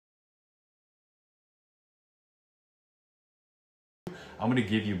I'm going to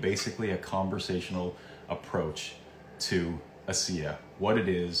give you basically a conversational approach to ASEA, what it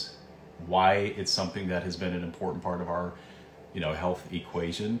is, why it's something that has been an important part of our, health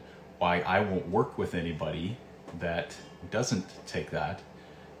equation, why I won't work with anybody that doesn't take that,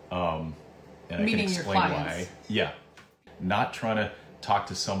 and Meaning I can explain your clients. why. Yeah, not trying to talk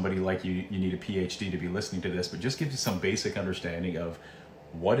to somebody like you need a PhD to be listening to this, but just give you some basic understanding of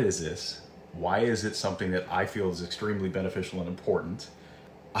what is this, why is it something that I feel is extremely beneficial and important.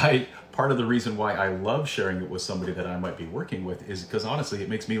 Part of the reason why I love sharing it with somebody that I might be working with is because honestly, it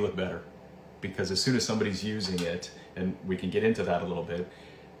makes me look better. Because as soon as somebody's using it, and we can get into that a little bit,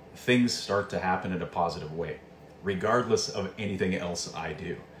 things start to happen in a positive way, regardless of anything else I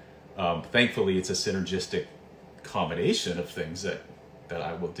do. Thankfully, it's a synergistic combination of things that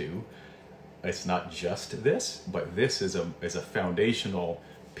I will do. It's not just this, but this is a foundational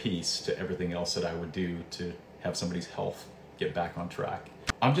piece to everything else that I would do to have somebody's health get back on track.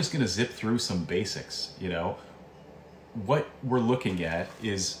 I'm just going to zip through some basics. What we're looking at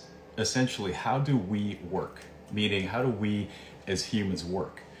is essentially how do we work, meaning how do we as humans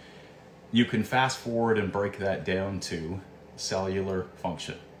work. You can fast forward and break that down to cellular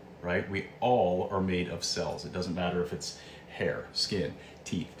function, right? We all are made of cells. It doesn't matter if it's hair, skin,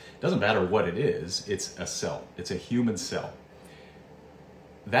 teeth. It doesn't matter what it is, it's a cell. It's a human cell.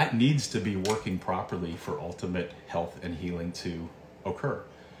 That needs to be working properly for ultimate health and healing to occur.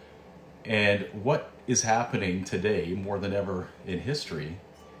 And what is happening today more than ever in history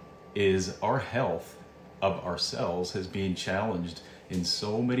is our health of our cells has been challenged in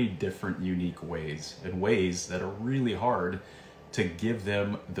so many different unique ways, and ways that are really hard to give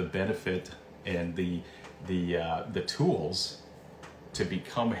them the benefit and the tools to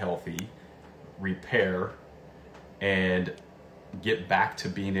become healthy, repair, and get back to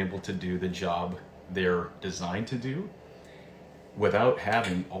being able to do the job they're designed to do without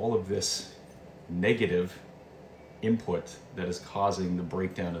having all of this negative input that is causing the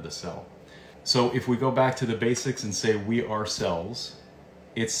breakdown of the cell. So if we go back to the basics and say we are cells,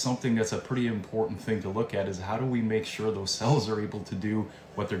 it's something that's a pretty important thing to look at, is how do we make sure those cells are able to do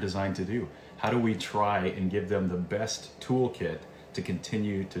what they're designed to do? How do we try and give them the best toolkit to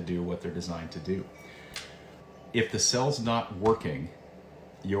continue to do what they're designed to do? If the cell's not working,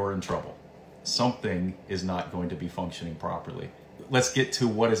 you're in trouble. Something is not going to be functioning properly. Let's get to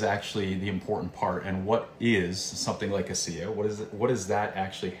what is actually the important part, and what is something like ASEA. What is that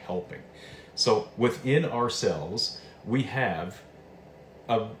actually helping? So within our cells, we have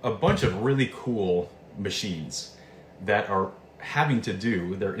a bunch of really cool machines that are having to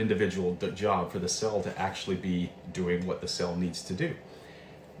do their individual job for the cell to actually be doing what the cell needs to do.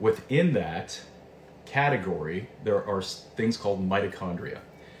 Within that category, there are things called mitochondria.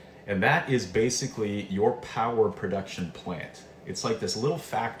 And that is basically your power production plant. It's like this little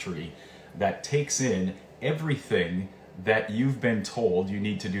factory that takes in everything that you've been told you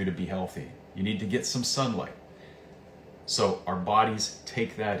need to do to be healthy. You need to get some sunlight. So our bodies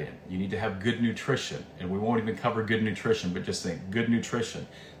take that in. You need to have good nutrition. And we won't even cover good nutrition, but just think good nutrition.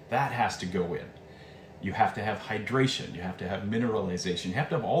 That has to go in. You have to have hydration. You have to have mineralization. You have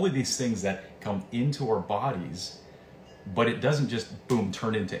to have all of these things that come into our bodies, but it doesn't just, boom,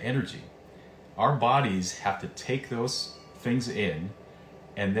 turn into energy. Our bodies have to take those things in,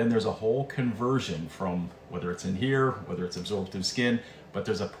 and then there's a whole conversion from whether it's in here, whether it's absorbed through skin, but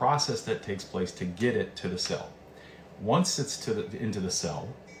there's a process that takes place to get it to the cell. Once it's into the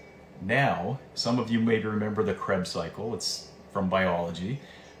cell, now, some of you maybe remember the Krebs cycle, it's from biology,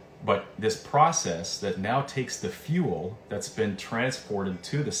 but this process that now takes the fuel that's been transported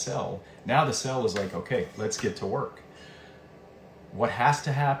to the cell, now the cell is like, okay, let's get to work. What has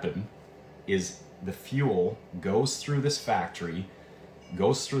to happen is the fuel goes through this factory,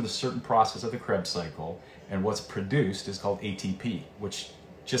 goes through the certain process of the Krebs cycle, and what's produced is called ATP, which,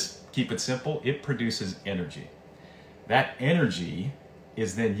 just keep it simple, it produces energy. That energy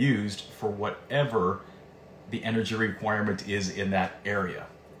is then used for whatever the energy requirement is in that area.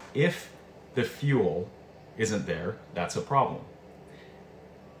 If the fuel isn't there, that's a problem.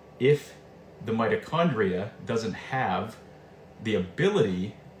 If the mitochondria doesn't have the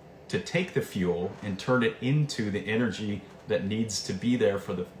ability to take the fuel and turn it into the energy that needs to be there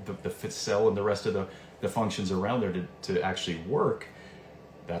for the cell and the rest of the functions around there to actually work,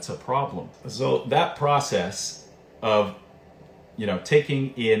 that's a problem. So that process of,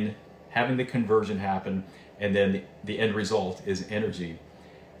 taking in, having the conversion happen, and then the end result is energy,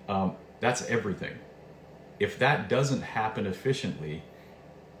 that's everything. If that doesn't happen efficiently,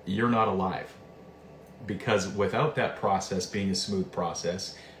 you're not alive. Because without that process being a smooth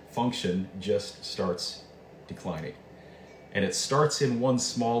process, function just starts declining. And it starts in one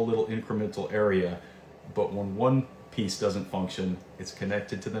small little incremental area, but when one piece doesn't function, it's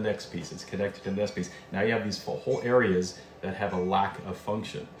connected to the next piece, it's connected to the next piece. Now you have these whole areas that have a lack of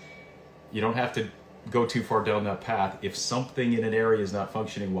function. You don't have to go too far down that path. If something in an area is not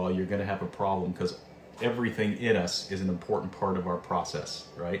functioning well, you're going to have a problem, because everything in us is an important part of our process,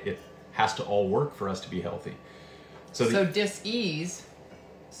 right? It has to all work for us to be healthy. So dis-ease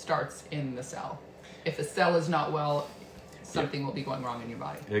starts in the cell. If the cell is not well, something will be going wrong in your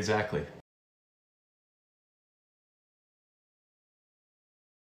body. Exactly.